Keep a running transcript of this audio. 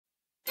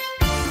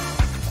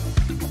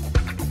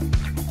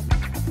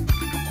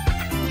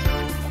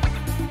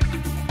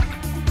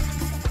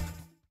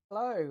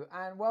Hello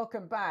and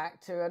welcome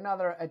back to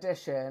another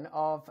edition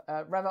of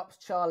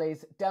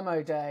RevOpsCharlie's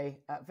Demo Day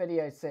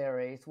video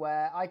series,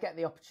 where I get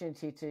the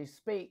opportunity to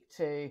speak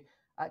to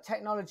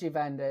technology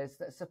vendors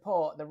that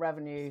support the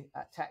revenue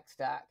tech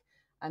stack.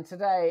 And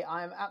today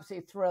I'm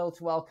absolutely thrilled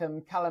to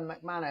welcome Callum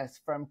McManus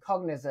from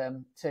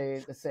Cognism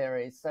to the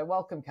series. So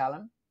welcome,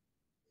 Callum.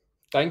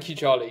 Thank you,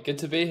 Charlie. Good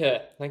to be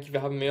here. Thank you for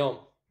having me on.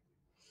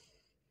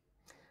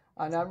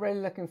 And I'm really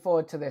looking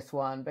forward to this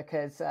one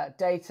because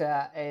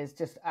data is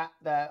just at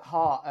the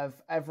heart of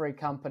every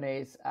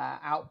company's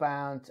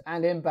outbound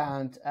and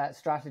inbound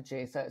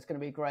strategy. So it's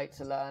going to be great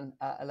to learn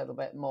a little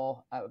bit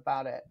more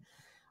about it.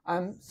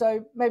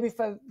 So maybe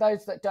for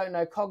those that don't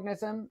know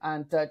Cognism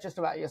and just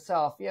about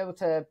yourself, you're able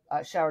to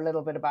share a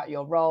little bit about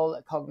your role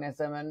at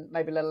Cognism and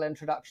maybe a little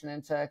introduction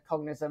into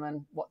Cognism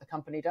and what the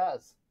company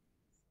does.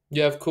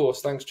 Yeah, of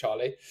course. Thanks,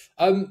 Charlie.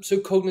 So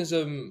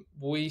Cognism,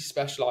 we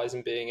specialize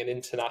in being an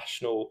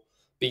international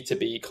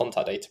B2B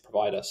contact data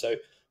provider. So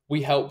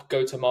we help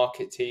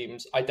go-to-market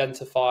teams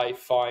identify,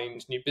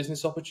 find new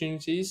business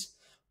opportunities,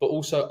 but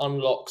also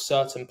unlock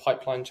certain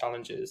pipeline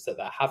challenges that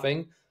they're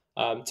having,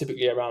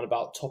 typically around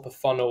about top of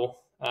funnel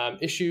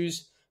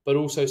issues, but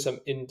also some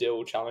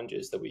in-deal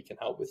challenges that we can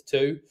help with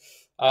too.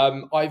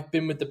 I've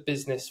been with the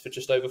business for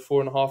just over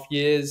 4.5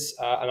 years,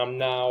 and I'm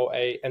now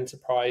an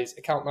enterprise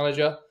account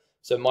manager.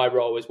 So my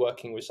role is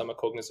working with some of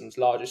Cognism's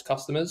largest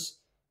customers,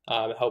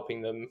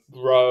 helping them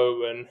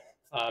grow and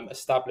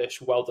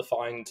establish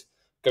well-defined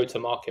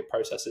go-to-market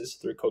processes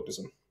through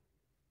Cognism.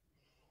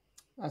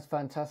 That's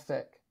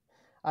fantastic.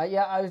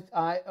 I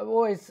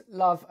always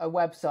love a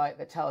website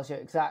that tells you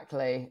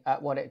exactly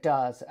what it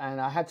does,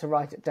 and I had to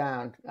write it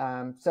down.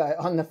 So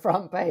on the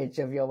front page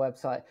of your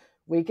website,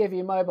 we give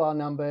you mobile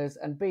numbers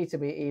and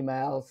B2B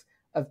emails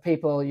of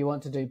people you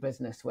want to do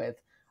business with.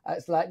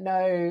 It's like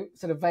no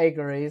sort of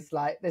vagaries.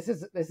 Like this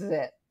is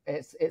it.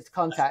 It's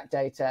contact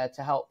data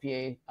to help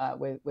you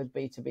with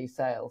B2B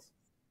sales.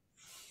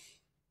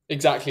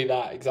 Exactly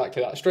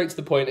that. Straight to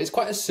the point. It's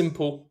quite a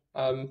simple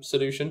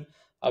solution.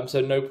 So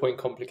no point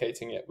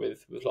complicating it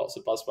with lots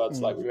of buzzwords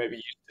like we maybe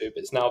used to.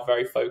 But it's now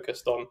very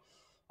focused on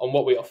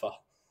what we offer.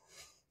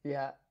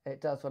 Yeah,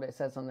 it does what it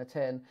says on the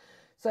tin.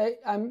 So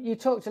you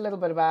talked a little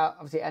bit about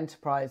obviously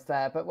enterprise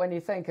there, but when you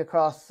think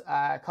across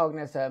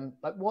Cognism,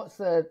 like what's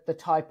the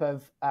type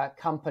of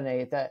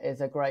company that is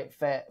a great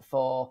fit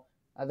for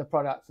the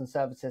products and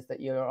services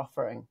that you're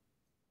offering?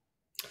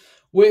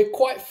 We're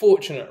quite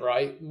fortunate,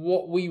 right?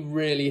 What we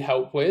really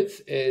help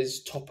with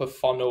is top of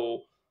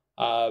funnel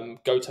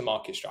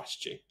go-to-market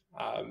strategy.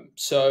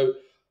 So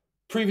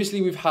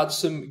previously we've had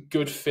some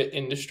good fit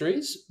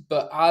industries,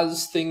 but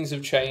as things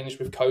have changed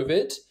with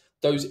COVID,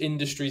 those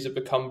industries have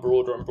become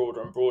broader and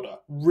broader and broader.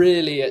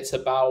 Really, it's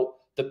about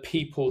the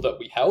people that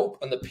we help,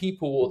 and the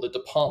people or the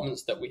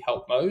departments that we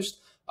help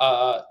most.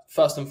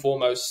 First and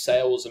foremost,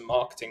 sales and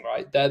marketing,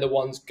 right? They're the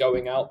ones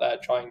going out there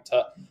trying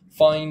to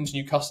find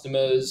new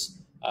customers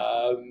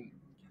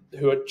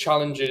who are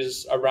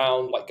challenges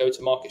around like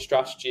go-to-market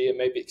strategy and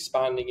maybe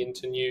expanding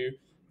into new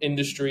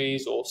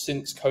industries, or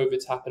since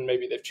COVID's happened,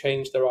 maybe they've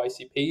changed their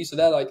ICP. So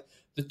they're like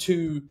the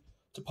two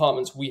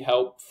departments we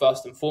help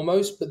first and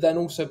foremost, but then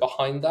also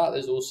behind that,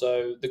 there's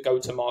also the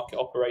go-to-market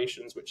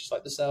operations, which is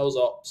like the sales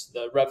ops,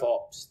 the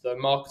RevOps, the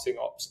marketing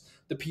ops.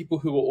 The people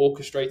who are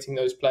orchestrating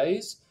those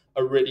plays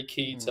are really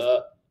key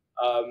to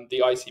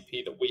the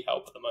ICP that we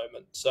help at the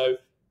moment. So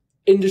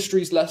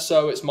industries less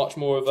so, it's much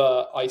more of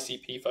a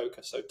ICP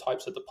focus, so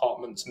types of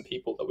departments and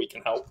people that we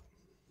can help.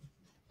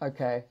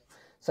 Okay.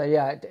 So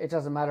yeah, it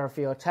doesn't matter if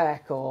you're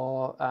tech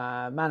or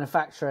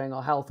manufacturing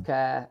or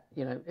healthcare.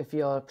 You know, if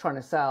you're trying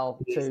to sell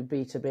to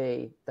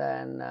B2B,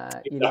 then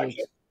you need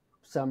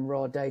some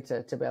raw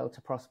data to be able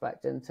to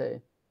prospect into.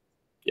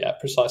 Yeah,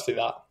 precisely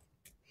that.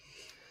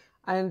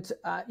 And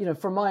you know,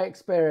 from my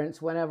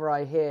experience, whenever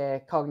I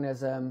hear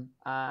Cognism,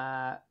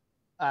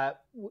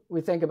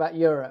 we think about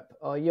Europe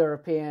or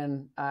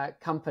European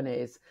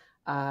companies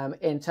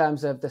in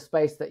terms of the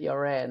space that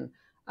you're in.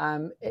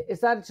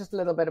 Is that just a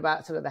little bit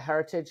about sort of the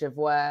heritage of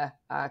where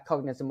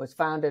Cognism was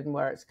founded and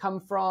where it's come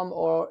from,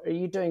 or are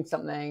you doing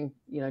something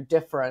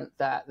different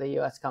that the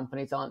US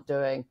companies aren't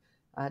doing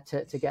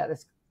to get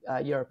this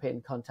European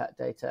contact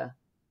data?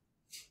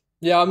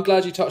 Yeah, I'm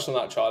glad you touched on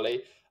that,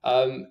 Charlie.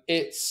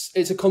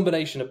 It's a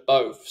combination of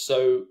both.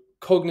 So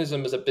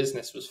Cognism as a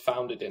business was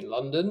founded in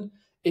London.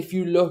 If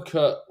you look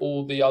at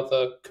all the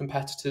other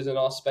competitors in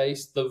our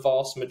space, the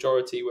vast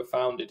majority were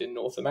founded in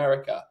North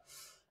America.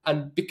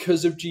 And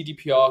because of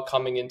GDPR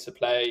coming into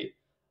play,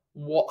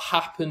 what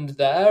happened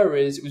there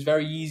is it was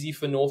very easy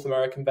for North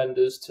American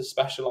vendors to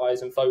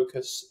specialize and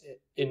focus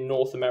in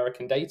North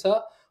American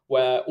data,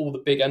 where all the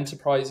big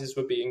enterprises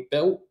were being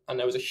built, and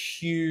there was a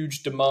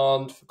huge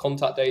demand for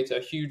contact data,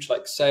 a huge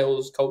like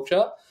sales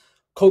culture.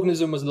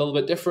 Cognism was a little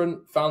bit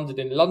different, founded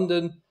in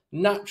London.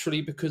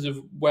 Naturally, because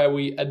of where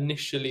we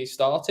initially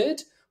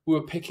started, we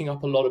were picking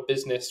up a lot of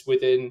business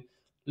within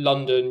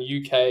London,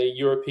 UK,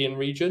 European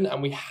region,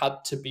 and we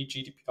had to be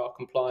GDPR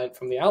compliant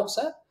from the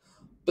outset.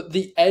 But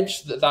the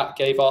edge that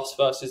gave us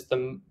versus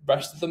the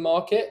rest of the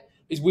market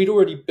is we'd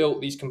already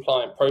built these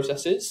compliant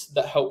processes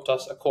that helped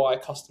us acquire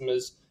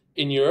customers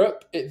in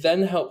Europe. It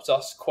then helped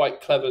us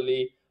quite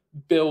cleverly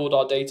build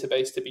our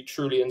database to be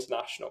truly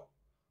international.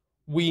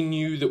 We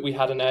knew that we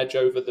had an edge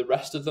over the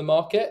rest of the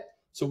market.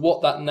 So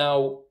what that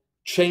now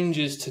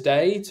changes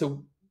today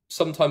to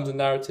sometimes a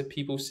narrative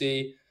people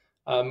see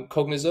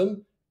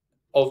Cognism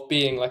of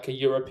being like a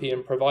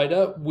European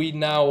provider, we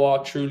now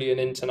are truly an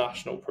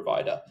international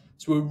provider.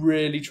 So we're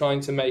really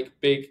trying to make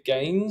big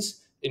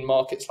gains in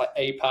markets like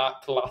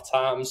APAC,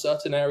 LATAM,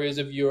 certain areas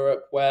of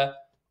Europe where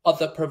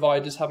other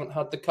providers haven't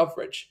had the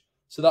coverage.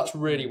 So that's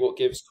really what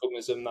gives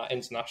Cognism that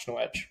international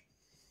edge.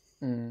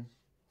 Mm.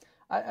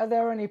 Are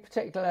there any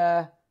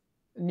particular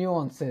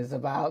nuances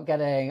about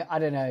getting, I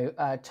don't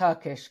know,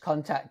 Turkish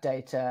contact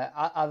data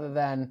other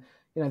than,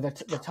 you know,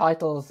 the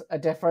titles are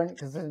different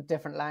because it's a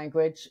different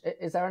language?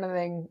 Is there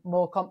anything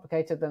more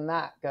complicated than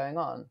that going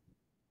on?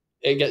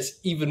 It gets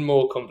even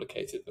more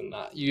complicated than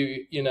that.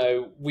 You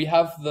know, we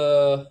have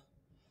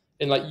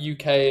in like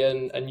UK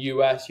and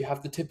US, you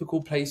have the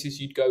typical places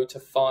you'd go to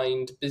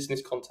find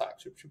business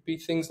contacts, which would be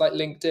things like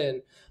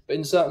LinkedIn. But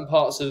in certain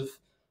parts of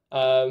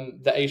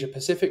the Asia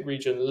Pacific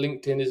region,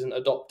 LinkedIn isn't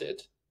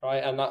adopted,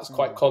 right? And that's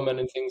quite common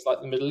in things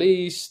like the Middle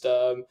East.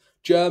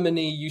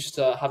 Germany used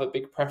to have a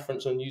big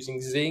preference on using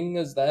Xing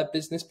as their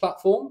business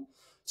platform.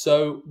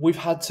 So we've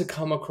had to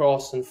come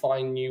across and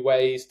find new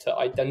ways to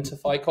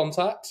identify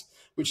contacts,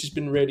 which has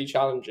been really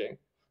challenging.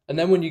 And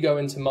then when you go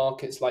into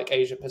markets like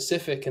Asia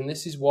Pacific, and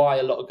this is why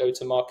a lot of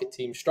go-to-market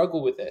teams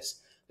struggle with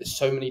this, there's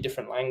so many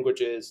different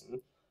languages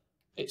and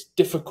it's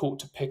difficult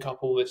to pick up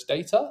all this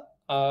data.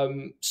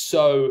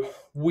 So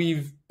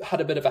we've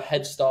had a bit of a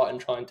head start in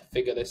trying to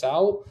figure this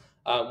out,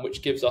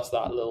 which gives us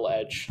that little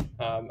edge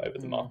over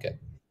the market.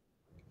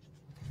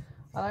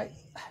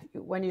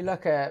 When you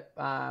look at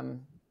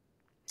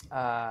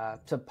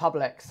to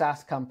public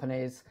SaaS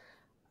companies,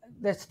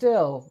 they're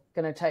still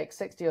going to take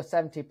 60 or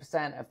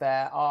 70% of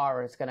their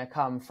R is going to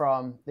come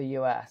from the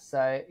US.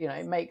 So, you know,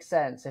 it makes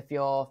sense if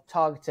you're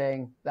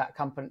targeting that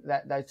company,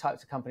 those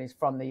types of companies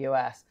from the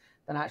US,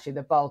 then actually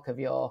the bulk of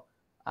your,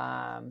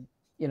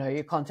 you know,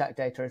 your contact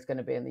data is going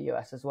to be in the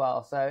US as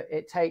well. So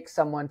it takes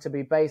someone to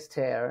be based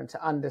here and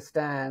to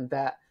understand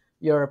that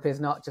Europe is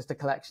not just a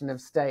collection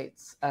of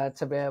states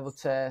to be able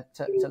to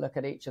look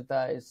at each of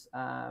those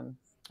on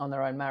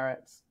their own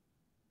merits.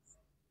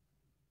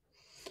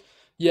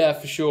 Yeah,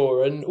 for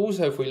sure. And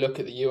also if we look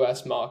at the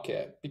US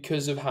market,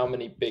 because of how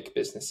many big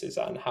businesses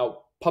and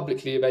how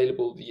publicly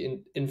available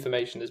the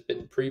information has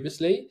been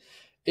previously,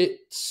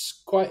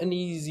 it's quite an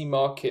easy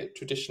market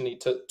traditionally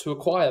to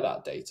acquire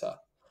that data.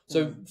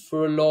 So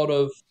for a lot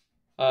of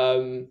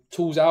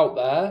tools out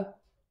there,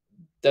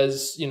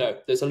 there's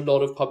a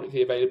lot of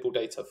publicly available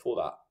data for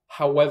that.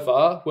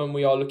 However, when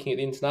we are looking at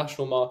the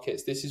international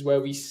markets, this is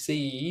where we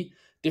see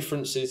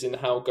differences in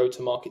how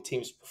go-to-market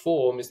teams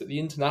perform, is that the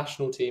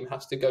international team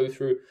has to go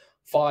through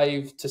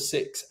 5 to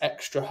 6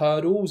 extra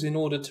hurdles in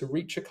order to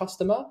reach a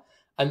customer.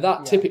 And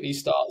that typically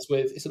starts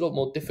with, it's a lot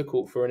more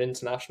difficult for an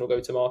international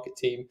go-to-market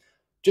team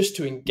just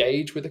to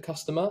engage with a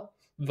customer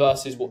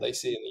versus what they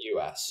see in the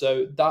US.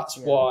 So that's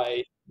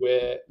why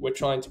we're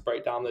trying to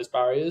break down those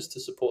barriers to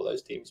support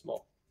those teams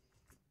more.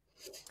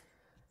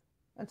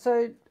 And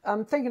so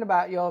I'm thinking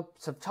about your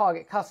sort of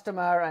target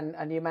customer,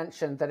 and you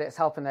mentioned that it's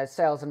helping those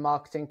sales and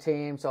marketing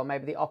teams or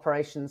maybe the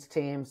operations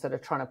teams that are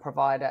trying to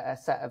provide a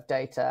set of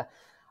data.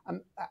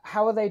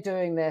 How are they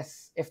doing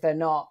this if they're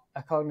not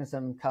a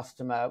Cognism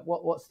customer?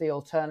 What's the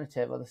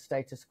alternative or the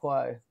status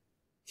quo?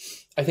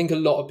 I think a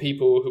lot of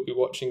people who'll be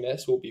watching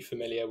this will be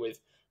familiar with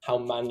how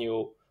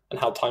manual and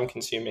how time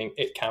consuming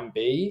it can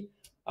be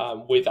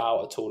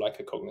without a tool like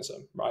a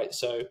Cognism, right?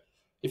 So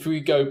if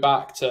we go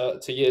back to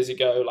years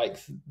ago, like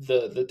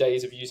the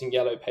days of using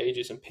yellow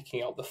pages and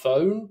picking up the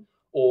phone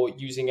or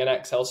using an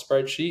Excel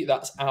spreadsheet,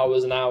 that's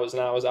hours and hours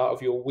and hours out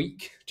of your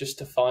week just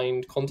to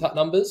find contact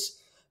numbers.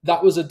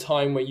 That was a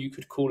time where you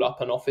could call up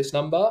an office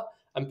number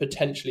and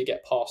potentially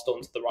get passed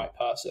on to the right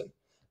person.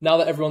 Now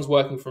that everyone's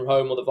working from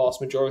home, or the vast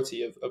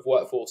majority of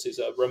workforces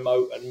are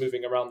remote and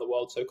moving around the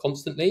world so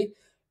constantly,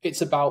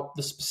 it's about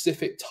the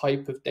specific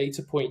type of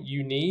data point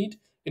you need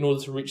in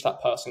order to reach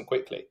that person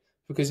quickly.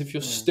 Because if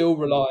you're still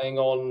relying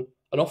on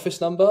an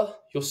office number,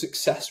 your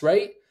success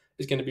rate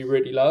is going to be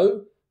really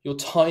low, your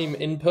time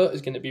input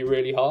is going to be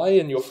really high,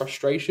 and your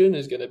frustration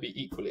is going to be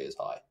equally as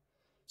high.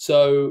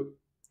 So,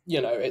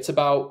 it's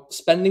about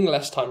spending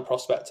less time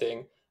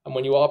prospecting. And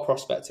when you are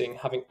prospecting,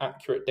 having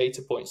accurate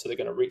data points so they're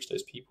going to reach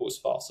those people as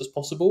fast as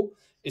possible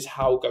is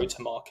how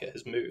go-to-market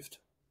has moved.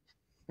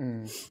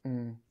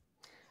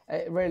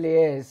 It really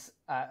is.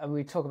 And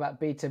we talk about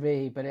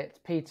B2B, but it's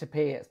P2P,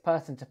 it's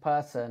person to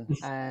person.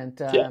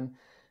 And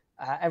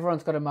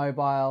everyone's got a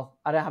mobile.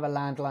 I don't have a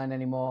landline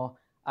anymore.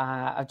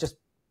 I've just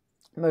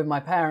moved my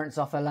parents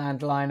off a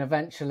landline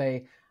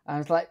eventually. And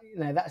it's like,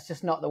 that's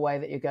just not the way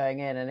that you're going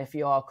in. And if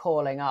you are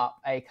calling up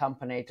a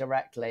company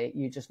directly,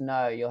 you just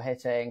know you're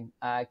hitting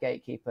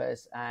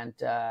gatekeepers and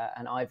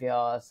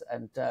IVRs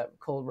and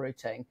call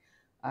routing,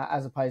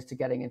 as opposed to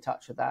getting in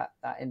touch with that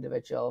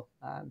individual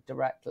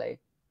directly.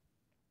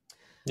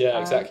 Yeah,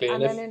 exactly.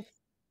 And And then if, in,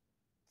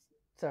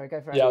 sorry,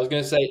 go for it. yeah, I was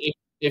going to say,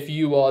 if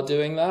you are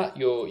doing that,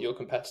 your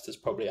competitors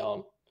probably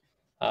aren't.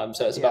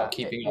 So it's about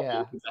keeping up with your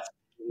Yeah,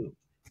 competitors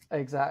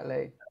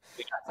exactly.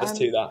 and access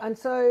to that. And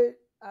so,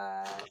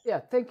 yeah,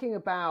 thinking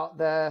about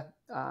the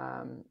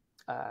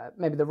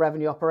maybe the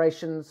revenue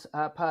operations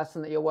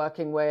person that you're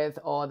working with,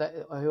 or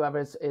whoever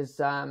is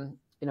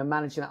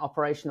managing that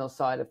operational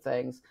side of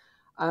things,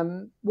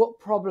 what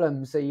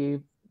problems do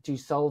you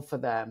solve for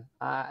them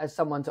as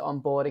someone to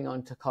onboarding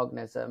onto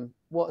Cognism?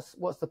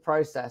 What's the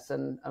process,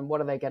 and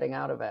what are they getting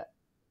out of it?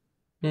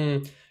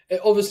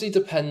 It obviously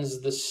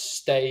depends the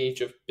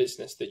stage of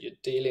business that you're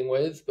dealing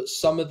with, but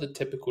some of the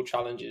typical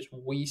challenges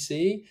we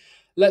see,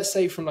 let's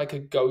say from like a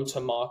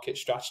go-to-market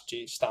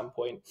strategy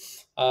standpoint,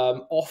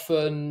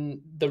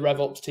 often the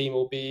RevOps team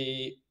will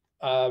be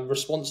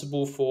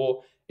responsible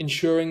for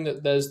ensuring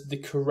that there's the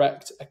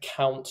correct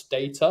account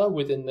data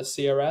within the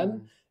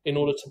CRM in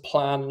order to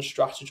plan and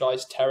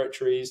strategize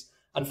territories,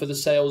 and for the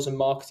sales and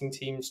marketing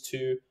teams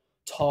to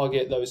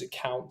target those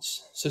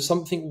accounts. So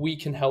something we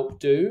can help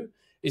do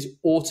is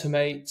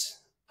automate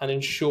and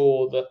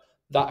ensure that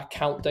that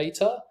account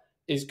data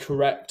is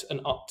correct and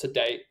up to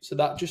date. So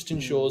that just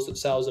ensures that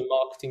sales and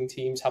marketing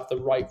teams have the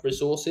right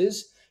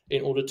resources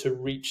in order to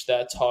reach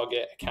their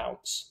target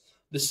accounts.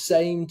 The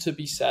same to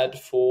be said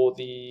for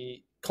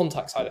the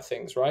contact side of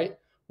things, right?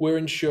 We're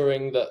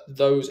ensuring that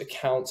those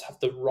accounts have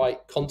the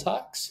right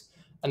contacts.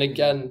 And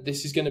again,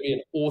 this is going to be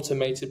an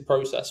automated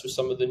process with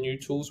some of the new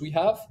tools we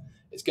have.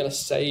 It's going to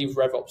save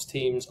RevOps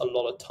teams a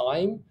lot of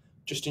time,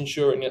 just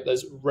ensuring that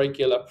there's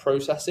regular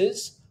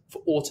processes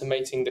for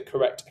automating the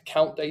correct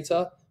account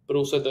data, but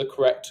also the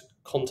correct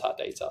contact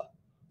data.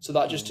 So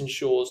that just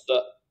ensures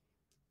that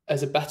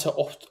there's a better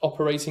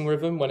operating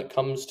rhythm when it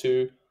comes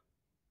to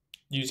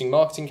using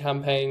marketing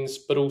campaigns,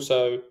 but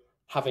also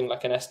having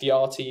like an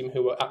SDR team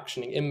who are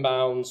actioning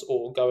inbounds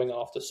or going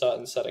after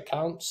certain set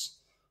accounts.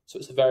 So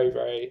it's a very,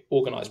 very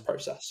organized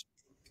process.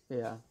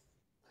 Yeah.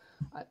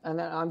 And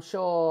I'm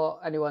sure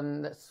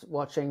anyone that's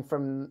watching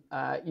from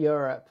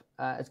Europe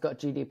has got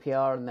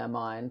GDPR in their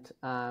mind.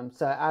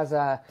 So as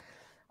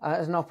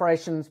an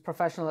operations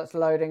professional that's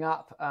loading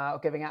up or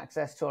giving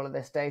access to all of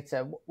this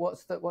data,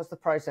 what's the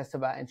process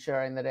about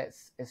ensuring that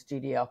it's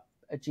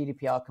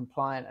GDPR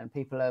compliant and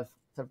people have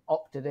sort of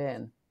opted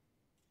in?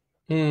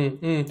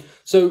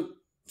 So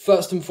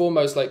first and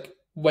foremost, like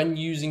when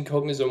using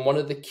Cognism, one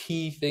of the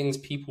key things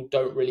people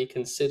don't really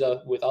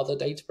consider with other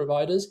data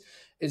providers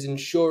is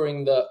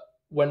ensuring that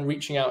when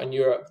reaching out in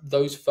Europe,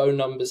 those phone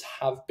numbers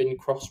have been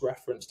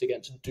cross-referenced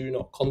against do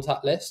not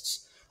contact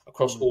lists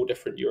across all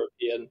different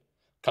European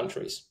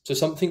countries. So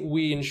something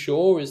we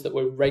ensure is that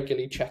we're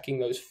regularly checking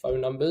those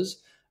phone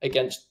numbers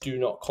against do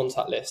not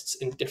contact lists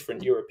in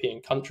different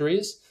European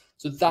countries.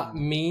 So that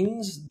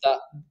means that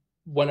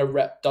when a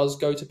rep does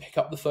go to pick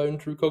up the phone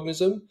through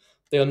Cognism,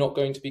 they are not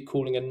going to be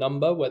calling a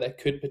number where there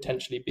could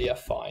potentially be a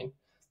fine.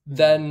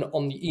 Then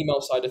on the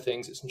email side of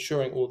things, it's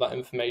ensuring all that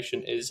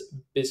information is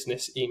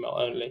business email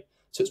only.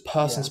 So it's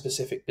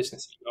person-specific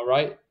business email,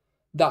 right?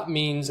 That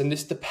means, and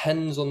this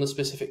depends on the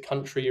specific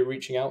country you're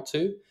reaching out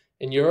to.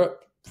 In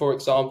Europe, for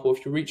example,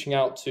 if you're reaching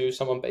out to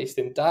someone based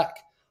in DAC,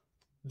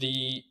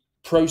 the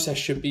process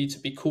should be to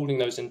be calling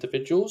those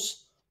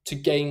individuals to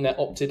gain their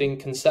opted-in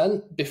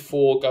consent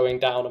before going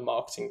down a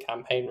marketing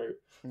campaign route.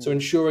 So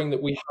ensuring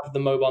that we have the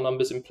mobile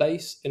numbers in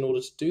place in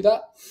order to do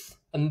that.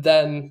 And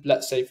then,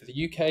 let's say for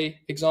the UK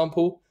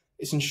example,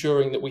 it's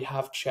ensuring that we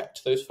have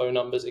checked those phone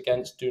numbers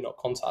against do not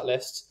contact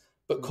lists.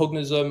 But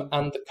Cognism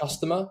and the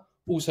customer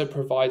also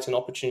provides an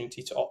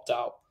opportunity to opt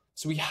out.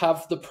 So we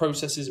have the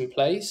processes in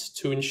place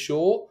to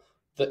ensure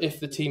that if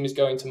the team is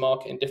going to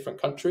market in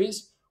different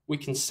countries, we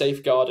can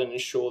safeguard and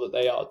ensure that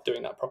they are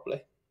doing that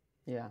properly.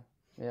 Yeah,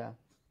 yeah,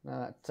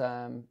 no,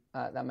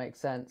 that makes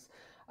sense.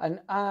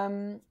 And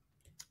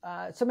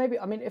so maybe,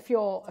 I mean, if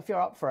you're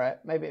up for it,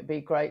 maybe it'd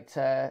be great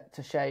to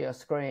share your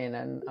screen,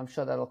 and I'm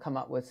sure that'll come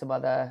up with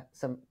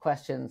some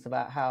questions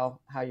about how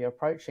you're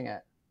approaching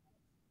it.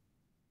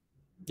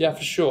 Yeah,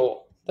 for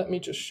sure. Let me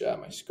just share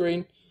my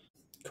screen.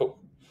 Cool.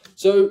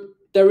 So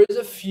there is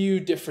a few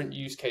different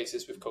use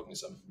cases with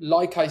Cognism.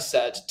 Like I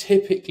said,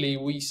 typically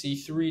we see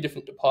 3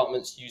 different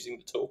departments using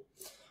the tool.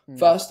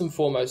 First and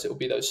foremost, it will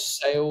be those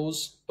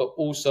sales, but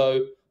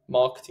also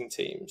marketing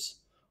teams.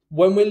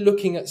 When we're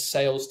looking at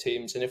sales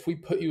teams, and if we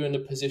put you in a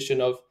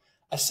position of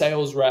a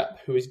sales rep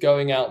who is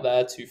going out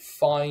there to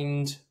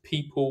find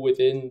people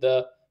within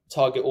the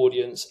target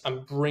audience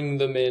and bring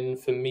them in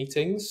for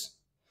meetings,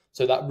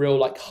 so that real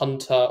like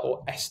hunter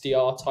or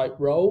SDR type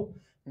role,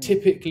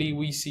 typically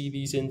we see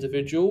these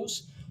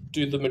individuals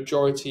do the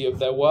majority of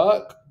their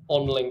work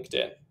on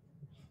LinkedIn.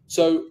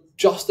 So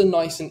just a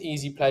nice and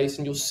easy place,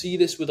 and you'll see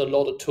this with a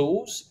lot of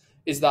tools,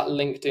 is that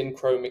LinkedIn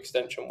Chrome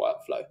extension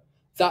workflow.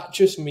 That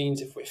just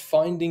means if we're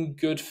finding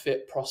good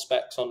fit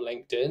prospects on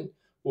LinkedIn,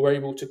 we're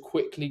able to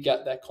quickly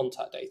get their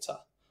contact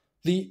data.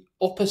 The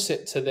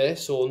opposite to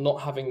this, or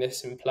not having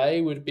this in play,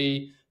 would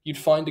be you'd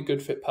find a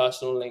good fit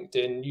person on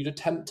LinkedIn, you'd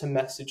attempt to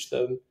message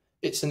them.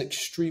 It's an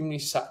extremely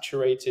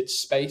saturated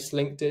space,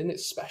 LinkedIn,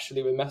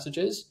 especially with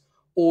messages.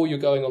 or you're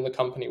going on the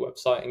company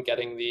website and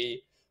getting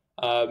the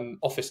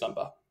office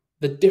number.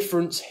 The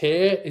difference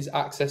here is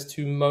access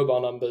to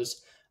mobile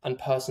numbers and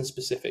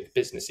person-specific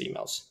business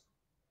emails.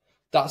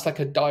 That's like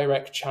a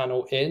direct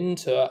channel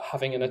into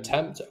having an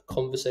attempt at a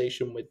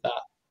conversation with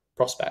that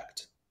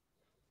prospect.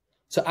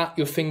 So at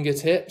your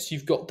fingertips,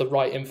 you've got the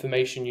right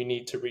information you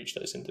need to reach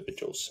those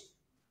individuals.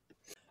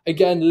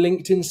 Again,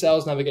 LinkedIn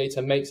Sales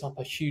Navigator makes up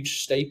a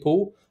huge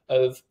staple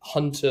of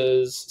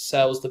hunters,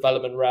 sales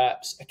development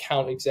reps,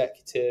 account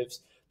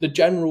executives, the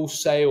general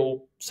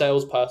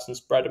salesperson's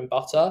bread and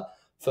butter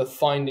for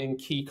finding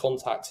key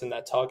contacts in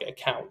their target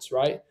accounts,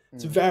 right?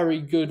 It's a very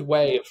good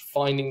way of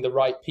finding the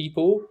right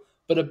people,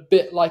 but a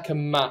bit like a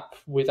map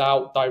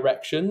without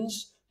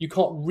directions. You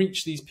can't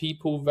reach these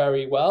people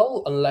very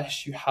well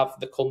unless you have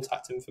the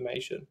contact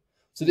information.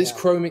 So this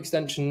Chrome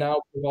extension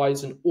now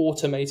provides an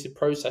automated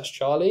process,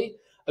 Charlie,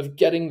 of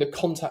getting the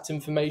contact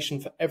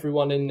information for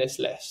everyone in this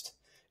list.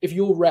 If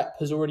your rep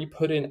has already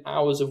put in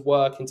hours of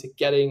work into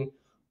getting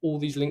all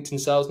these LinkedIn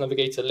Sales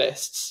Navigator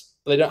lists,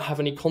 but they don't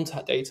have any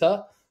contact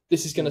data,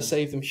 this is going to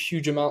save them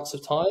huge amounts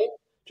of time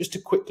just to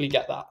quickly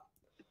get that.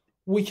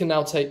 We can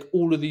now take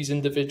all of these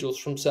individuals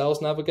from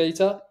Sales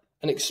Navigator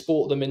and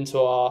export them into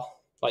our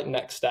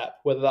next step,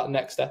 whether that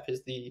next step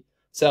is the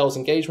sales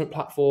engagement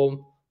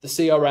platform, the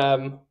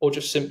CRM, or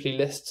just simply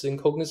lists in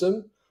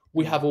Cognism.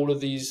 We have all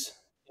of these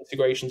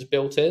integrations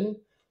built in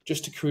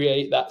just to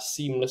create that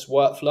seamless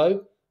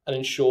workflow and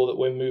ensure that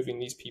we're moving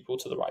these people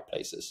to the right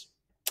places.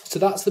 So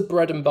that's the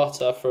bread and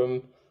butter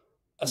from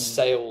a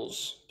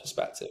sales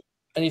perspective.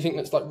 Anything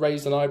that's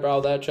raised an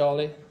eyebrow there,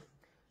 Charlie?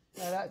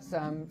 No, that's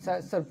so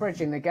it's sort of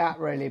bridging the gap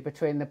really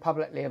between the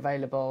publicly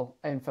available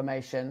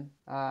information,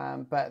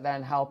 but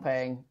then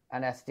helping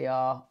an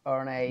SDR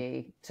or an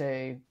AE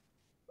to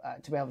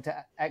be able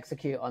to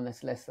execute on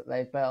this list that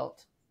they've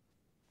built.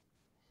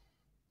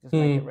 Just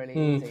make it really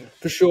easy.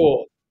 For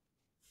sure.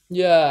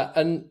 Yeah,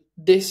 and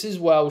this as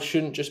well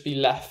shouldn't just be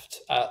left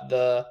at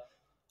the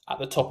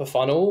top of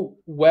funnel.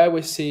 Where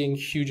we're seeing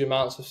huge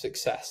amounts of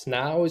success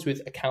now is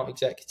with account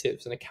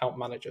executives and account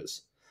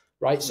managers,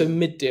 right? So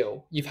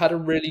mid-deal, you've had a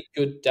really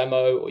good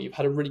demo or you've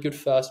had a really good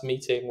first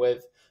meeting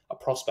with a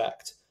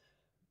prospect.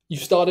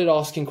 You've started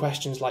asking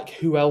questions like,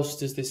 who else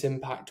does this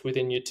impact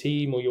within your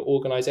team or your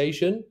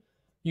organization?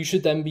 You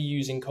should then be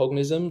using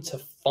Cognism to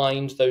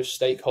find those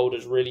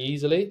stakeholders really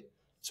easily.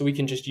 So we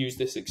can just use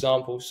this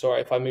example. Sorry,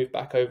 if I move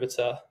back over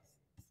to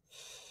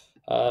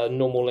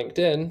normal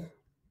LinkedIn,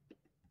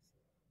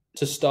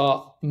 to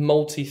start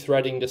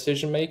multi-threading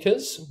decision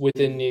makers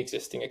within the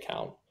existing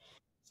account.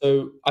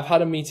 So I've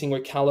had a meeting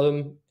with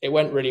Callum. It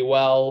went really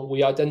well.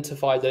 We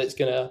identified that it's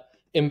going to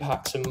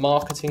impact some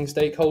marketing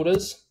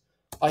stakeholders.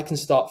 I can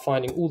start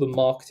finding all the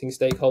marketing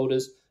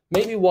stakeholders,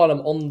 maybe while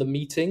I'm on the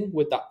meeting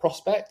with that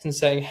prospect and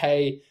saying,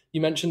 hey, you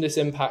mentioned this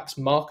impacts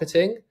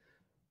marketing.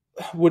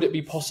 Would it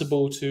be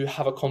possible to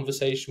have a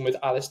conversation with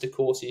Alice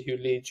DeCourcy, who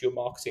leads your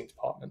marketing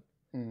department?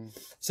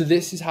 So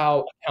this is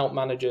how account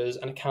managers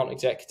and account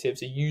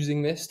executives are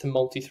using this to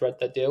multi-thread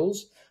their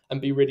deals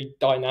and be really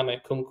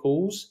dynamic on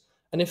calls.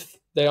 And if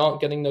they aren't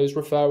getting those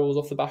referrals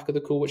off the back of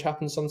the call, which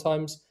happens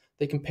sometimes,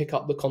 they can pick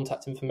up the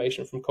contact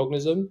information from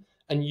Cognism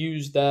and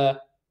use their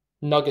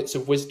nuggets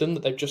of wisdom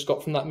that they've just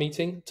got from that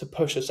meeting to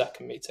push a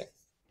second meeting.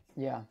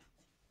 Yeah.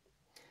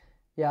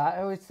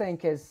 I always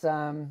think as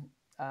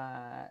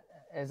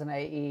an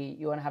AE,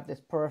 you want to have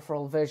this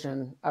peripheral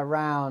vision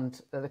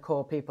around the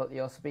core people that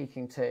you're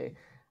speaking to.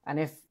 And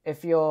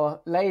if you're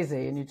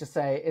lazy and you just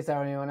say, is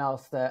there anyone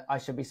else that I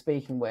should be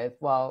speaking with?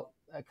 Well,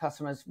 a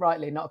customer's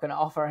rightly not going to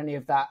offer any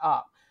of that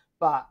up.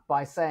 But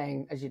by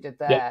saying, as you did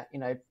there,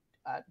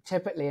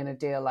 typically in a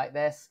deal like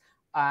this,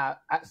 at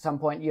some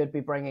point you'd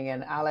be bringing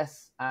in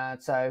Alice.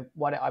 So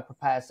why don't I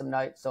prepare some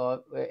notes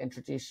or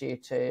introduce you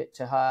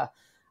to her?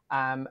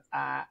 And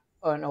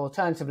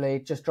alternatively,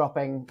 just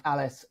dropping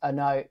Alice a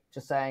note,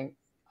 just saying,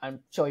 I'm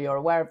sure you're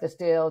aware of this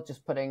deal,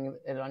 just putting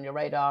it on your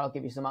radar. I'll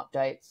give you some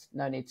updates.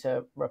 No need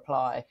to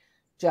reply.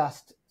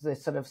 Just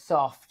this sort of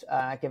soft,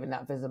 giving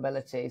that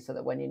visibility so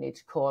that when you need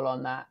to call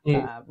on that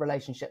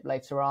relationship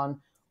later on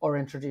or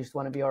introduce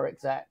one of your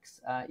execs,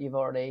 you've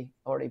already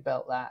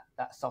built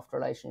that soft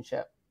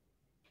relationship.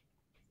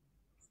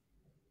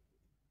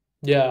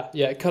 Yeah,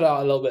 it cut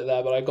out a little bit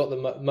there, but I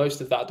got most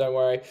of that, don't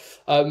worry.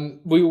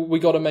 We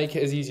got to make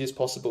it as easy as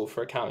possible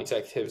for account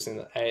executives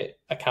and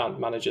account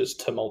managers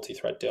to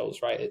multi-thread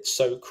deals, right? It's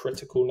so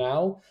critical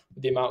now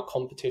with the amount of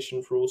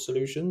competition for all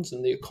solutions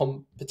and the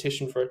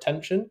competition for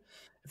attention.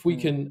 If we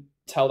can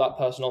tell that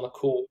person on the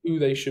call who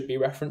they should be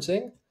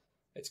referencing,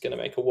 it's going to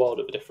make a world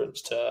of a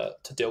difference to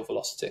deal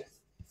velocity.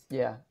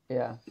 Yeah.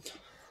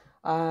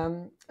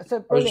 So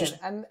brilliant.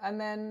 And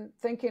then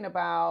thinking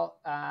about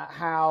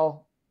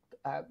how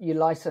you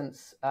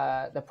license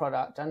the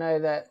product. I know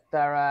that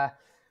there are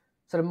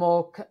sort of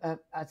more,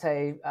 I'd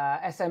say,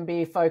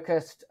 SMB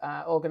focused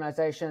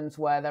organizations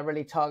where they're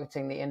really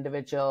targeting the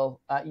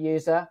individual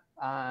user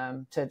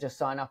to just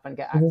sign up and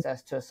get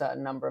access to a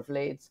certain number of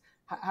leads.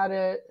 How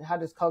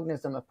does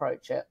Cognism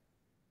approach it?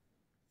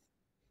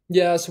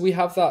 Yeah, so we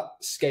have that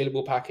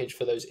scalable package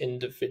for those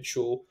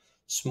individual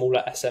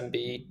smaller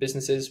SMB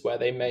businesses where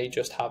they may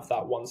just have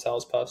that one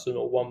salesperson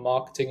or one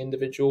marketing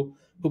individual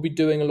who'll be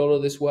doing a lot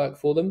of this work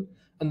for them.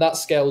 And that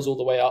scales all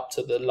the way up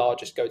to the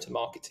largest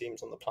go-to-market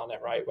teams on the planet,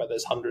 right? Where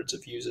there's hundreds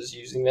of users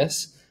using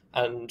this.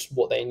 And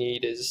what they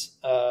need is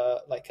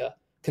like a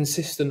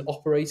consistent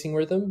operating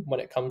rhythm when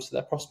it comes to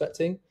their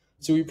prospecting.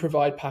 So we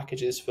provide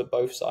packages for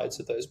both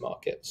sides of those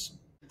markets.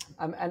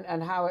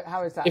 And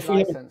how is that If we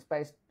have licensed?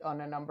 Based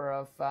on a number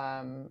of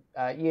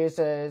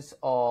users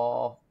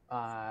or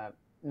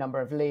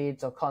number of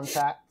leads or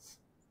contacts?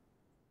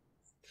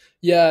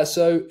 Yeah,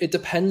 so it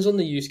depends on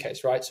the use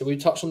case, right? So we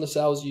touched on the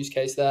sales use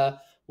case there.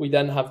 We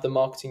then have the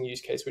marketing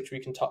use case, which we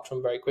can touch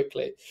on very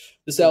quickly.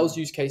 The sales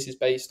use case is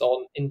based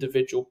on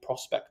individual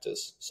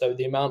prospectors. So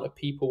the amount of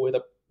people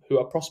who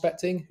are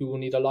prospecting who will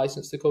need a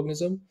license to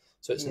Cognism.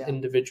 So it's an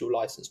individual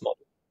license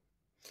model.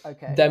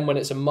 Okay. Then when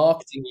it's a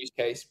marketing use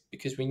case,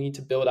 because we need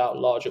to build out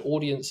larger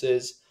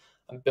audiences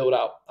and build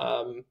out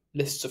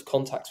lists of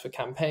contacts for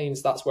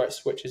campaigns, that's where it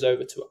switches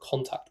over to a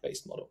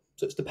contact-based model.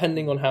 So it's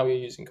depending on how you're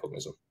using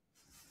Cognism.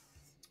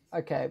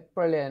 Okay,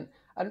 brilliant.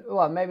 And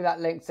well, maybe that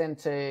links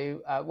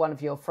into one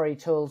of your free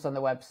tools on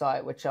the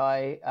website, which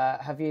I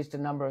have used a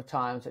number of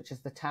times, which is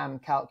the TAM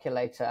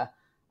calculator,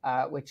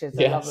 which is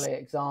a lovely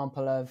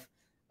example of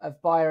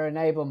buyer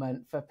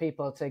enablement for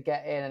people to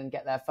get in and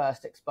get their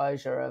first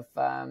exposure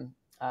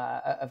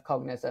of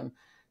Cognism.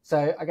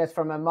 So I guess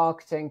from a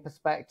marketing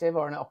perspective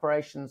or an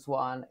operations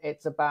one,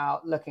 it's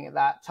about looking at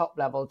that top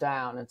level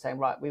down and saying,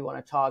 right, we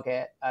want to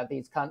target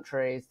these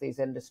countries, these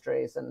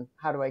industries, and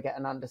how do I get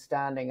an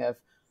understanding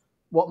of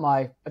what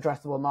my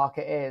addressable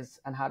market is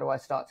and how do I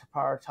start to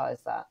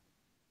prioritize that?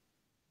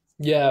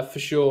 Yeah, for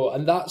sure.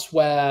 And that's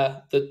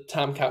where the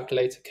TAM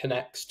calculator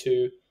connects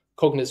to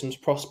Cognism's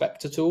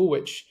prospector tool,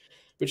 which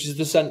is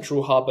the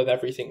central hub of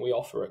everything we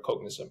offer at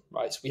Cognism,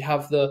 right? So we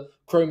have the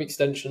Chrome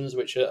extensions,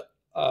 which are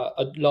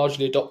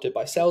largely adopted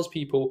by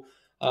salespeople.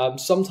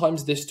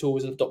 Sometimes this tool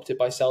is adopted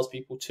by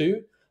salespeople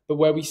too, but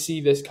where we see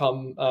this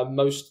come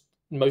most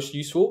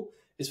useful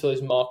is for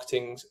those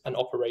marketing and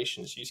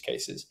operations use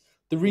cases.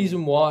 The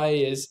reason why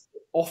is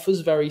it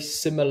offers very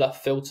similar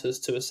filters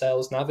to a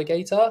Sales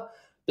Navigator,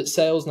 but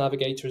Sales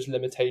Navigator has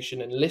limitation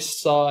in list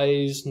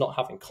size, not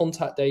having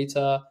contact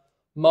data.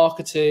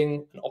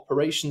 Marketing and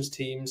operations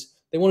teams,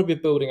 they want to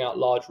be building out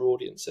larger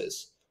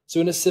audiences. So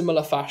in a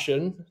similar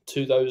fashion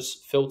to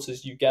those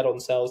filters you get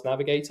on Sales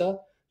Navigator,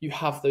 you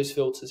have those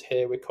filters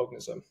here with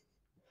Cognism.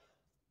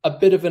 A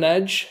bit of an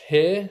edge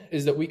here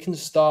is that we can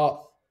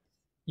start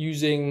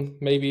using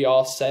maybe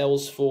our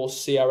Salesforce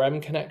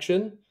CRM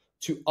connection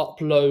to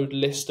upload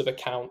list of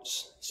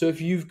accounts. So if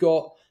you've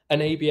got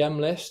an ABM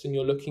list and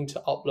you're looking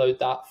to upload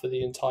that for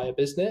the entire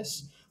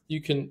business,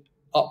 you can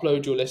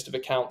upload your list of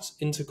accounts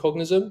into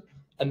Cognism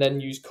and then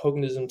use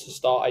Cognism to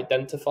start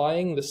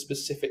identifying the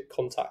specific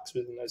contacts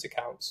within those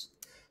accounts.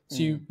 So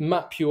you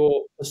map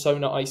your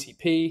persona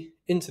ICP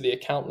into the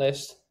account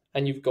list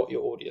and you've got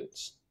your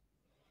audience.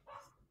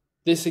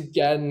 This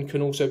again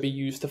can also be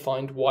used to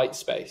find white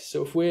space.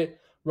 So if we're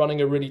running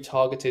a really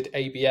targeted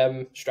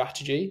ABM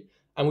strategy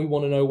and we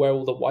want to know where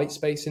all the white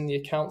space in the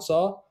accounts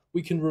are,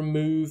 we can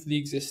remove the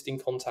existing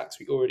contacts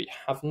we already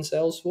have in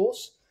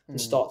Salesforce and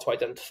start to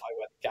identify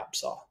where the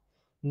gaps are.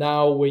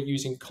 Now we're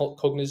using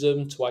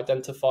Cognism to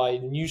identify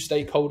new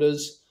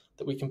stakeholders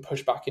that we can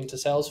push back into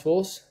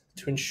Salesforce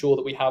to ensure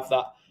that we have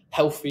that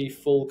healthy,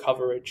 full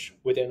coverage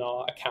within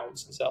our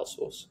accounts in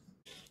Salesforce.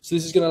 So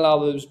this is going to allow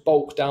those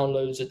bulk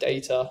downloads of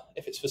data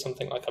if it's for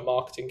something like a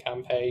marketing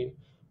campaign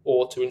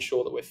or to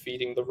ensure that we're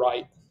feeding the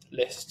right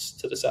lists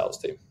to the sales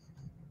team.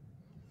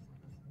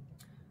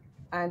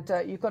 And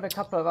you've got a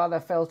couple of other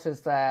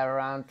filters there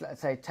around, let's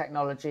say,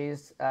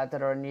 technologies that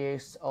are in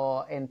use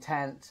or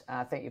intent.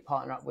 I think you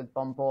partner up with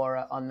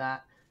Bombora on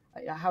that.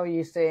 How are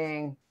you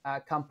seeing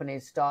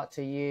companies start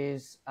to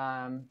use,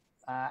 and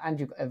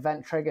you've got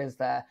event triggers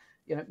there,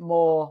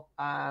 more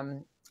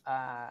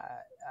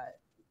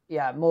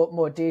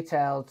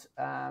detailed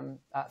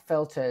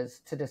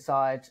filters to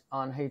decide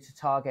on who to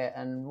target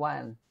and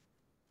when?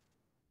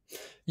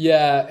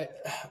 Yeah,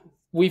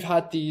 we've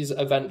had these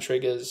event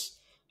triggers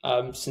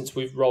since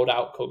we've rolled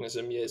out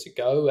Cognism years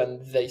ago,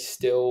 and they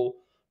still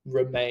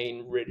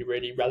remain really,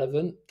 really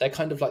relevant. They're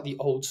kind of like the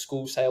old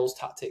school sales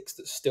tactics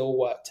that still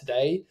work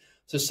today.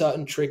 So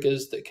certain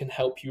triggers that can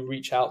help you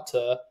reach out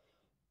to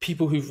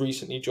people who've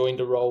recently joined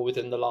a role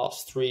within the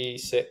last 3,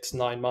 6,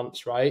 9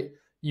 months, right?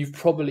 You've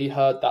probably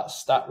heard that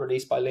stat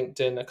released by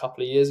LinkedIn a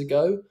couple of years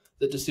ago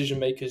that decision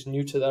makers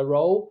new to their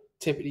role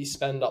typically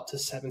spend up to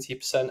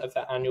 70% of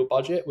their annual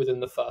budget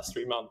within the first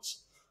 3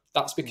 months.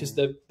 That's because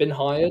they've been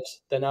hired.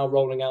 They're now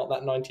rolling out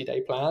that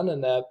 90-day plan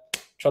and they're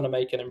trying to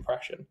make an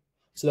impression.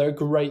 So they're a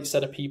great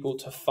set of people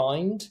to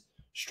find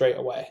straight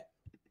away.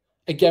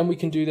 Again, we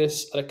can do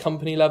this at a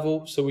company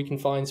level. So we can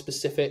find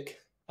specific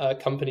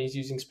companies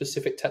using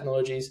specific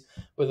technologies,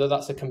 whether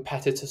that's a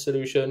competitor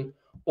solution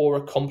or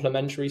a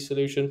complementary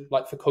solution.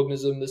 Like for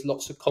Cognism, there's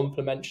lots of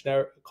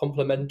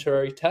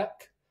complementary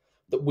tech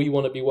that we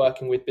want to be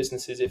working with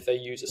businesses if they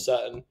use a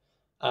certain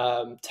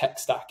tech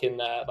stack in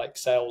there, like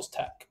sales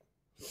tech.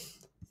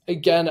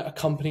 Again, at a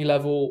company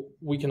level,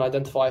 we can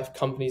identify if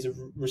companies have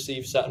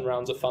received certain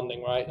rounds of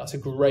funding, right? That's a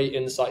great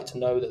insight to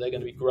know that they're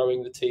going to be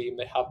growing the team,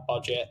 they have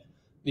budget.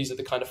 These are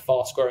the kind of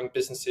fast-growing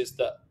businesses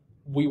that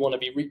we want to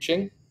be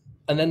reaching.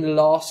 And then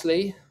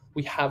lastly,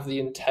 we have the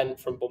intent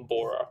from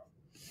Bombora.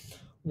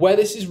 Where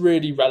this is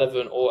really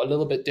relevant or a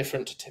little bit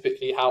different to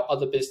typically how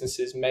other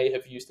businesses may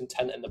have used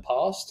intent in the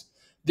past,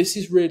 this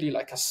is really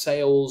like a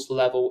sales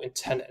level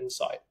intent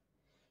insight.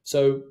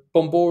 So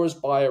Bombora's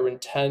buyer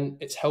intent,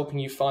 it's helping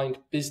you find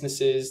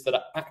businesses that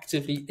are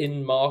actively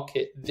in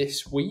market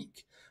this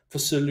week for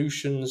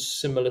solutions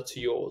similar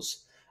to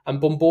yours.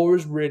 And Bombora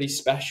is really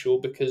special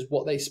because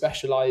what they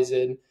specialize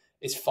in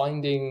is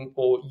finding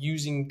or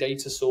using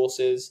data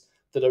sources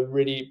that are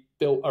really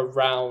built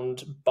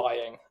around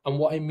buying. And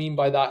what I mean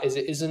by that is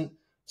it isn't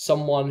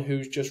someone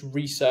who's just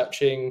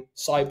researching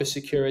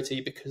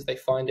cybersecurity because they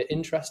find it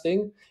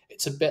interesting.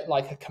 It's a bit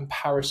like a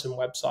comparison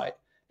website.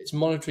 It's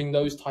monitoring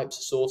those types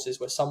of sources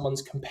where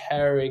someone's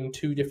comparing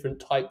two different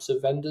types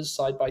of vendors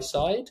side by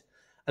side,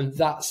 and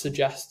that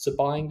suggests a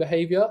buying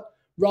behavior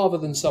rather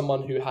than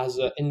someone who has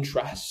an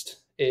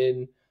interest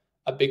in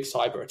a big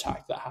cyber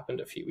attack that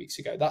happened a few weeks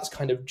ago. That's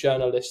kind of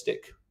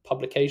journalistic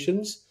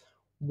publications.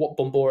 What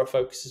Bombora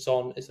focuses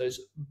on is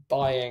those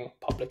buying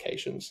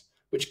publications,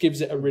 which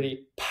gives it a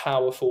really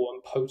powerful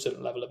and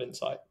potent level of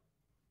insight.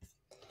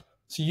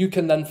 So you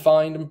can then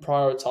find and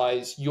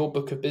prioritize your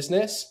book of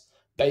business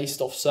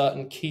based off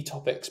certain key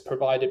topics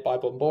provided by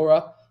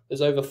Bombora. There's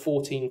over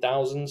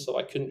 14,000, so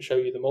I couldn't show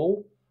you them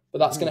all, but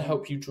that's going to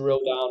help you drill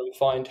down and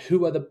find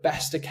who are the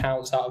best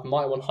accounts out of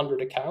my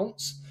 100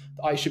 accounts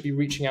that I should be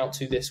reaching out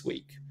to this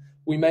week.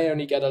 We may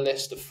only get a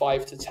list of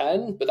 5 to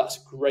 10, but that's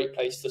a great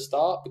place to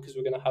start because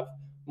we're going to have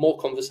more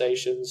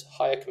conversations,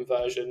 higher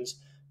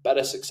conversions,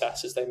 better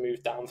success as they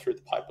move down through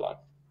the pipeline.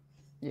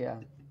 Yeah,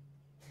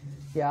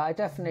 I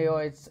definitely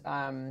always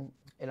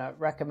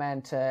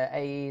recommend to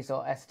AEs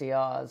or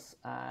SDRs,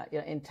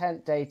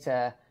 intent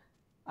data.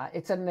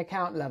 It's at an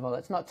account level.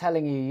 It's not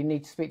telling you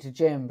need to speak to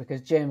Jim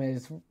because Jim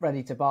is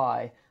ready to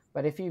buy.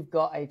 But if you've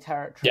got a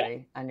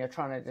territory and you're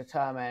trying to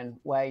determine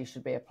where you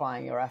should be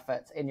applying your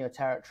efforts in your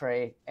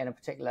territory in a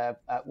particular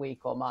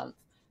week or month,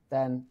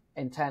 then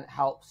intent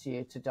helps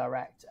you to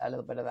direct a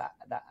little bit of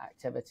that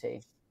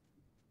activity.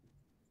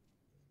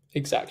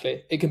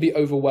 Exactly. It can be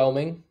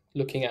overwhelming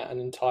looking at an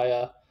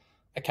entire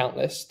account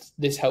list.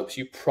 This helps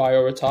you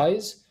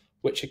prioritize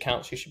which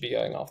accounts you should be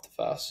going after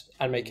first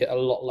and make it a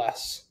lot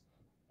less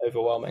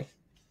overwhelming.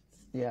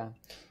 Yeah.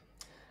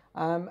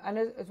 And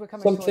as we're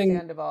coming towards the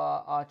end of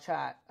our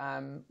chat,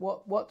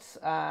 what's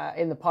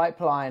in the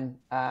pipeline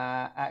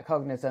at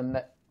Cognism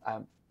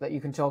that you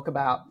can talk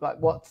about? Like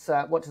what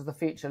does the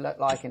future look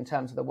like in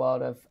terms of the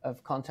world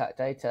of contact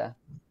data?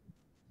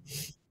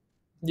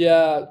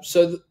 Yeah,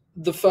 so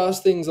the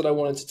first things that I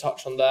wanted to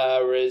touch on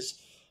there is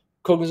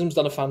Cognism's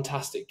done a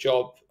fantastic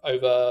job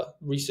over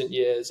recent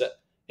years at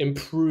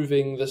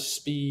improving the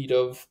speed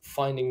of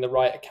finding the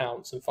right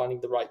accounts and finding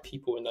the right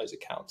people in those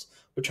accounts.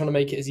 We're trying to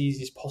make it as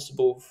easy as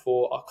possible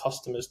for our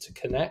customers to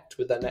connect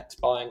with their next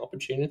buying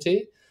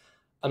opportunity.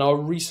 And our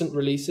recent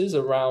releases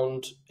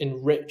around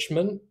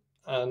enrichment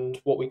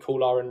and what we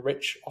call our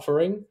enrich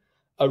offering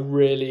are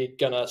really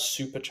going to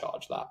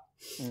supercharge that.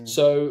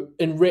 So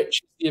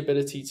enrich is the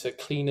ability to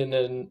clean in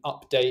and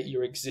update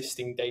your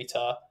existing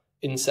data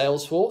in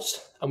Salesforce,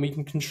 and we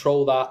can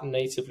control that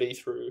natively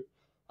through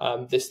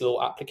this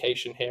little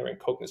application here in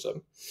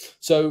Cognism.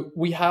 So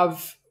we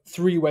have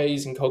 3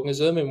 ways in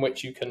Cognism in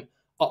which you can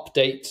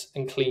update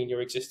and clean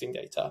your existing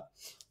data.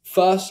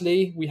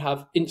 Firstly, we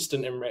have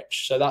instant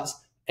enrich. So that's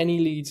any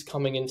leads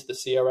coming into the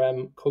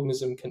CRM,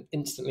 Cognism can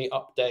instantly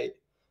update.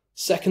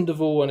 Second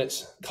of all, and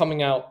it's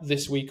coming out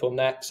this week or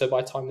next, so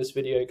by the time this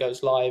video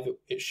goes live,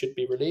 it should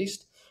be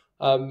released.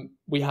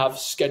 We have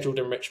scheduled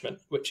enrichment,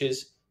 which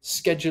is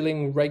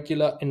scheduling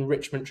regular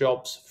enrichment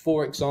jobs.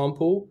 For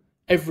example,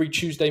 every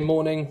Tuesday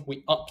morning,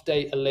 we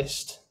update a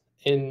list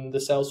in the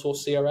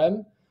Salesforce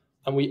CRM,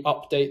 and we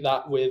update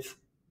that with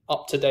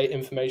up-to-date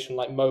information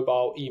like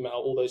mobile, email,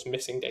 all those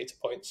missing data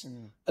points.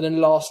 And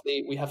then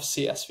lastly, we have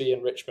CSV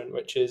enrichment,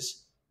 which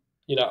is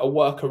a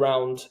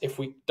workaround if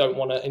we don't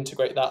want to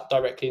integrate that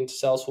directly into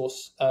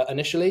Salesforce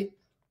initially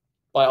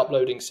by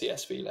uploading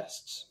CSV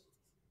lists.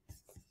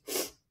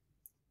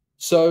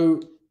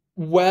 So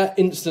where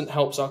Instant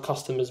helps our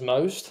customers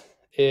most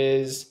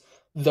is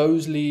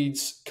those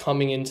leads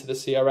coming into the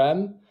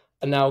CRM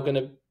are now going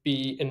to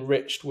be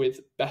enriched with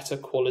better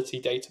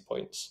quality data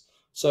points.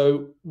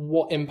 So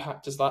what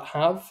impact does that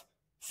have?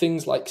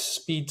 Things like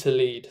speed to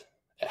lead.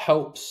 It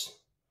helps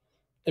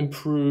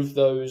improve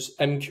those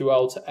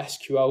MQL to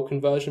SQL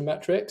conversion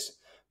metrics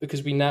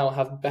because we now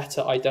have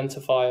better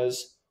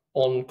identifiers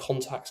on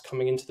contacts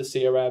coming into the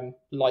CRM,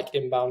 like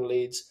inbound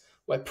leads,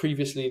 where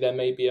previously there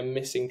may be a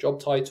missing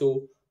job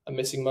title, a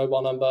missing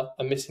mobile number,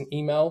 a missing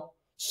email.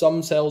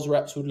 Some sales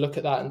reps would look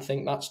at that and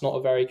think that's not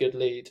a very good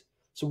lead.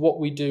 So what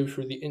we do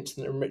through the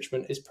instant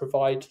enrichment is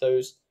provide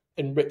those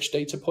enrich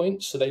data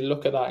points. So they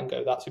look at that and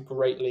go, that's a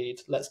great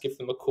lead. Let's give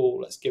them a call.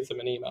 Let's give them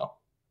an email.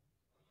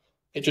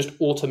 It just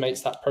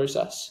automates that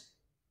process,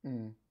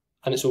 and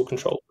it's all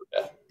controlled.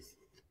 Yeah.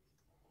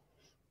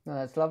 No,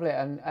 that's lovely.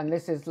 And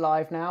this is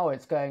live now, or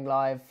it's going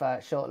live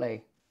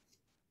shortly?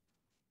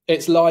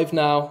 It's live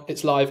now.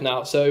 It's live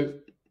now. So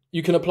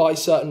you can apply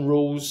certain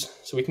rules.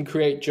 So we can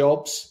create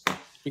jobs.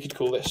 We could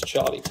call this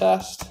Charlie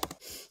test,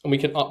 and we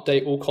can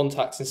update all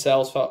contacts in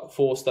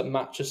Salesforce that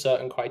match a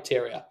certain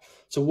criteria.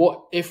 So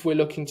what if we're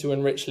looking to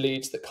enrich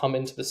leads that come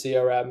into the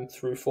CRM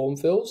through form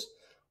fills?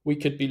 We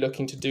could be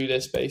looking to do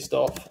this based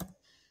off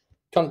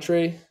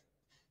country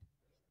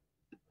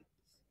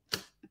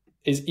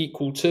is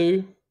equal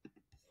to,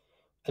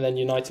 and then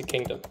United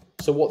Kingdom.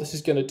 So what this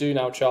is going to do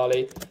now,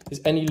 Charlie, is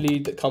any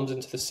lead that comes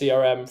into the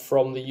CRM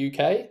from the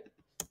UK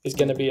is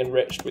going to be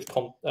enriched with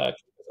Cognism.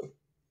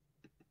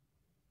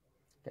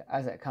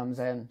 As it comes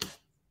in.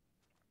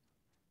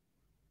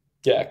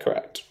 Yeah,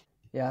 correct.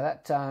 Yeah,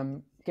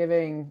 that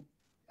giving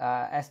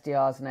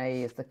SDRs and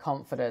AEs the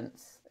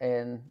confidence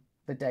in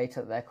the data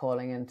that they're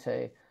calling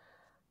into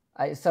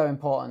is so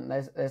important.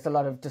 There's a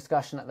lot of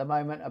discussion at the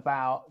moment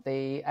about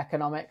the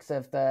economics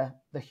of the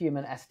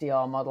human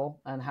SDR model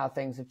and how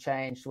things have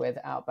changed with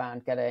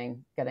outbound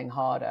getting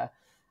harder,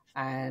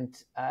 and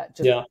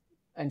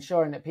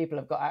ensuring that people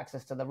have got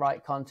access to the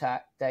right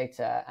contact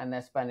data and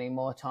they're spending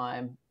more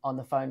time on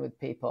the phone with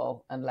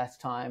people and less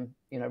time,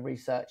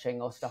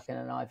 researching or stuck in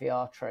an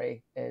IVR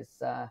tree is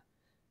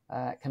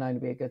can only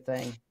be a good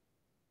thing.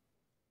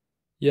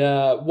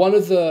 Yeah,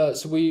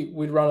 so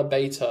we'd run a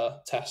beta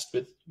test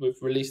we've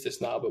released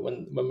this now, but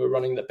when we're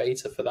running the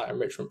beta for that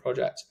enrichment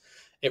project,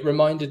 it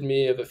reminded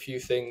me of a few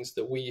things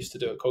that we used to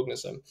do at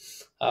Cognism.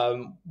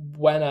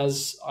 When I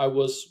was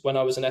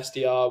an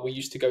SDR, we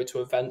used to go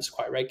to events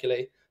quite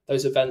regularly.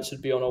 Those events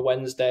would be on a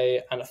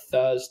Wednesday and a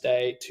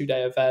Thursday,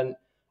 2-day event.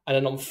 And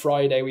then on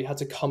Friday, we had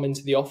to come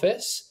into the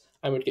office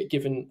and we'd get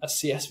given a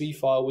CSV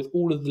file with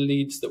all of the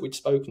leads that we'd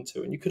spoken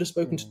to. And you could have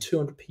spoken to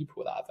 200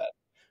 people at that event.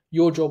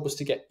 Your job was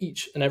to get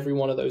each and every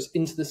one of those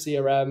into the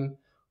CRM,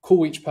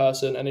 call each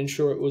person, and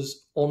ensure it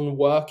was on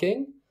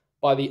working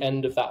by the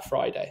end of that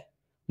Friday.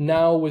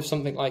 Now with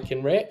something like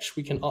Enrich,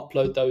 we can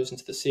upload those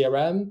into the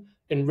CRM,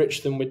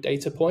 enrich them with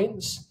data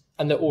points,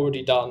 and they're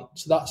already done.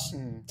 So that's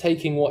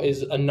taking what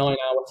is a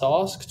 9-hour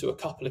task to a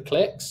couple of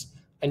clicks,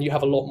 and you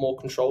have a lot more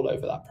control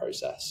over that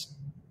process.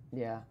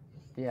 Yeah.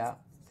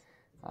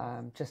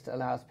 Just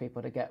allows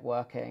people to get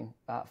working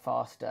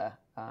faster.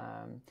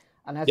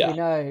 And as we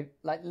know,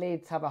 like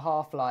leads have a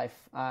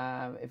half-life.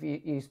 If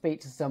you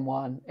speak to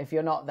someone, if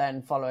you're not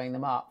then following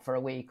them up for a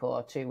week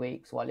or 2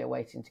 weeks while you're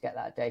waiting to get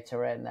that data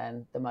in,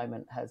 then the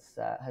moment has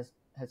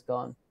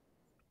gone.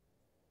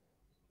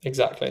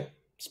 Exactly.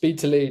 Speed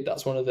to lead,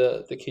 that's one of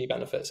the key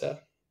benefits here.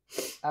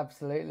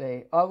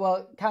 Absolutely. Oh,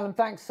 well, Callum,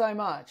 thanks so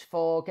much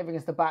for giving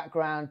us the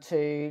background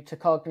to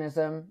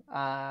Cognism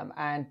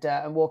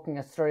and walking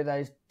us through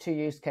those two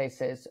use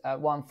cases,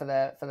 one for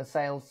the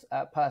sales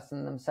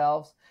person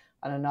themselves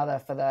and another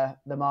for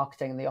the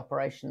marketing and the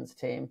operations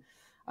team.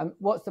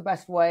 What's the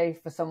best way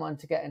for someone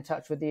to get in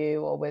touch with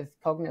you or with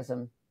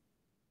Cognism?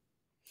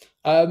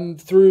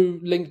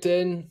 Through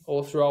LinkedIn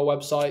or through our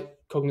website,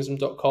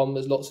 cognism.com.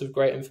 There's lots of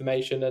great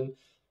information. And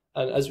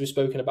as we've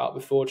spoken about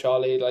before,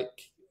 Charlie,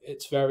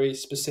 it's very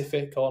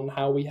specific on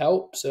how we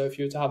help. So if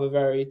you were to have a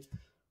very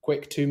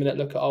quick 2-minute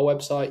look at our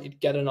website, you'd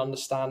get an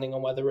understanding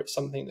on whether it's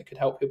something that could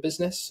help your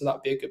business. So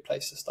that'd be a good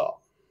place to start.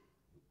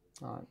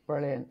 All right,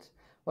 brilliant.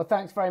 Well,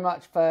 thanks very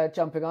much for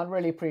jumping on.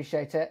 Really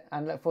appreciate it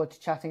and look forward to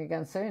chatting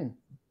again soon.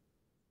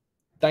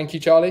 Thank you,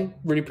 Charlie.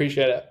 Really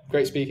appreciate it.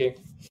 Great speaking.